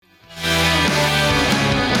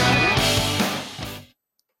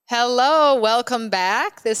Hello, welcome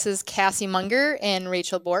back. This is Cassie Munger and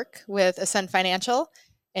Rachel Bork with Ascent Financial,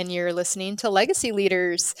 and you're listening to Legacy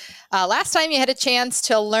Leaders. Last time you had a chance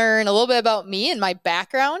to learn a little bit about me and my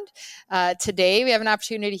background. Today we have an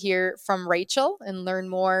opportunity to hear from Rachel and learn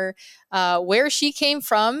more where she came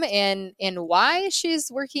from and why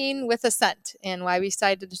she's working with Ascent and why we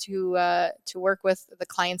decided to work with the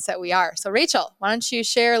clients that we are. So Rachel, why don't you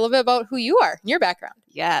share a little bit about who you are and your background?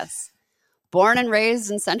 Yes. Born and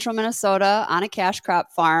raised in central Minnesota on a cash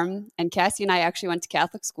crop farm. And Cassie and I actually went to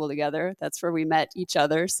Catholic school together. That's where we met each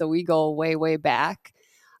other. So we go way, way back.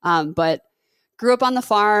 But grew up on the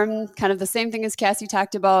farm, kind of the same thing as Cassie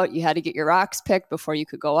talked about. You had to get your rocks picked before you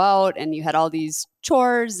could go out. And you had all these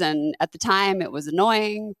chores. And at the time it was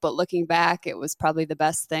annoying. But looking back, it was probably the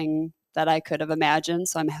best thing that I could have imagined.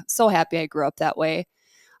 So I'm so happy I grew up that way.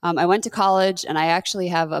 I went to college and I actually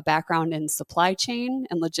have a background in supply chain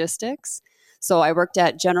and logistics. So I worked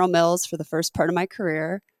at General Mills for the first part of my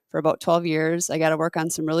career for about 12 years. I got to work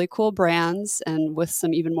on some really cool brands and with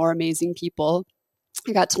some even more amazing people.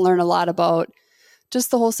 I got to learn a lot about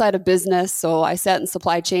just the whole side of business. So I sat in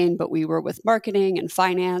supply chain, but we were with marketing and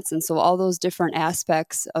finance. And so all those different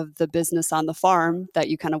aspects of the business on the farm that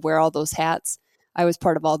you kind of wear all those hats, I was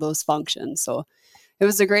part of all those functions. So it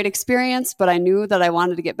was a great experience, but I knew that I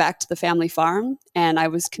wanted to get back to the family farm, and I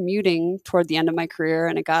was commuting toward the end of my career,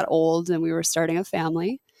 and it got old, and we were starting a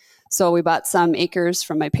family. So we bought some acres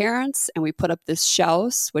from my parents, and we put up this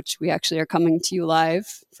house, which we actually are coming to you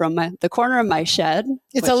live from the corner of my shed.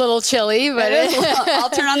 It's a little chilly, but I'll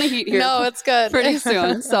turn on the heat here. No, it's good. Pretty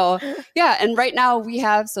soon. So yeah, and right now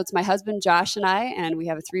so it's my husband Josh and I, and we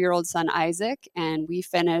have a 3-year-old son Isaac, and we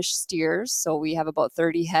finish steers. So we have about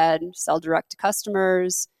 30 head, sell direct to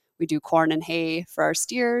customers. We do corn and hay for our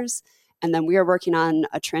steers. And then we are working on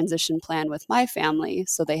a transition plan with my family.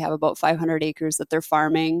 So they have about 500 acres that they're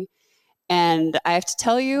farming. And I have to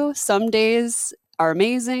tell you, some days are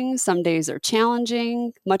amazing. Some days are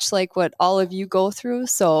challenging, much like what all of you go through.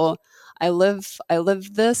 So I live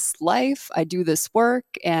this life. I do this work.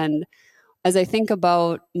 And as I think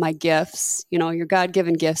about my gifts, your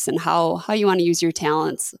God-given gifts and how you want to use your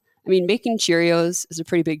talents, I mean, making Cheerios is a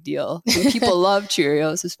pretty big deal. And people love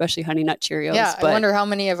Cheerios, especially Honey Nut Cheerios. Yeah, I wonder how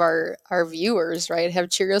many of our viewers, right, have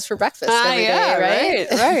Cheerios for breakfast every day,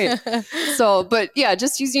 right? Right. So, but yeah,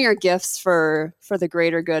 just using your gifts for the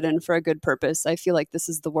greater good and for a good purpose. I feel like this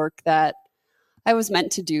is the work that I was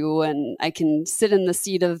meant to do, and I can sit in the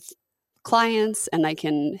seat of clients and I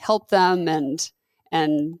can help them,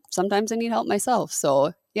 and sometimes I need help myself.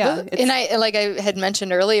 So yeah. And I, like I had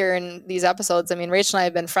mentioned earlier in these episodes, I mean, Rachel and I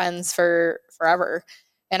have been friends for forever,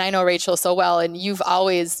 and I know Rachel so well, and you've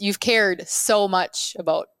cared so much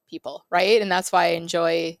about people, right? And that's why I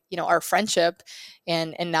enjoy, our friendship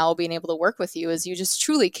and now being able to work with you, is you just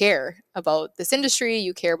truly care about this industry.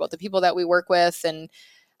 You care about the people that we work with. And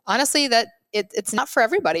honestly, that it's not for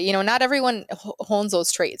everybody. Not everyone owns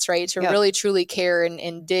those traits, right? To really truly care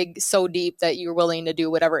and dig so deep that you're willing to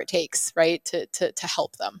do whatever it takes, right? To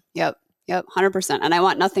help them. Yep, 100%. And I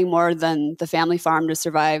want nothing more than the family farm to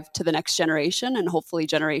survive to the next generation and hopefully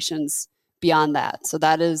generations beyond that. So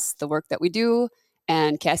that is the work that we do.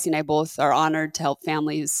 And Cassie and I both are honored to help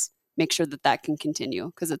families make sure that can continue,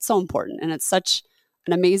 because it's so important and it's such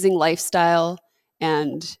an amazing lifestyle.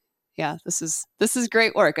 And yeah, this is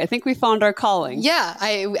great work. I think we found our calling. Yeah,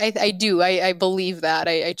 I do. I believe that.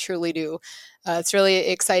 I truly do. It's really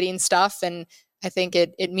exciting stuff. And I think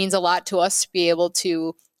it means a lot to us to be able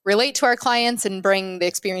to relate to our clients and bring the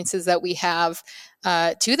experiences that we have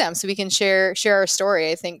to them so we can share our story.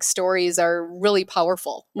 I think stories are really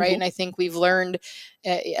powerful, right? Mm-hmm. And I think we've learned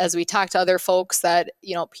as we talk to other folks that,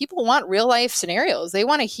 people want real life scenarios. They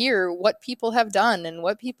want to hear what people have done and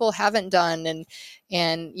what people haven't done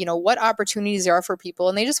and what opportunities there are for people.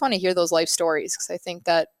 And they just want to hear those life stories, because I think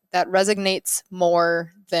that resonates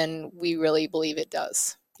more than we really believe it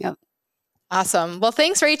does. Yep. Awesome. Well,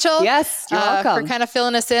 thanks, Rachel. Yes, you're welcome. For kind of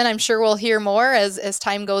filling us in. I'm sure we'll hear more as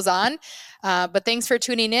time goes on. But thanks for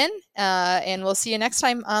tuning in, and we'll see you next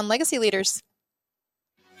time on Legacy Leaders.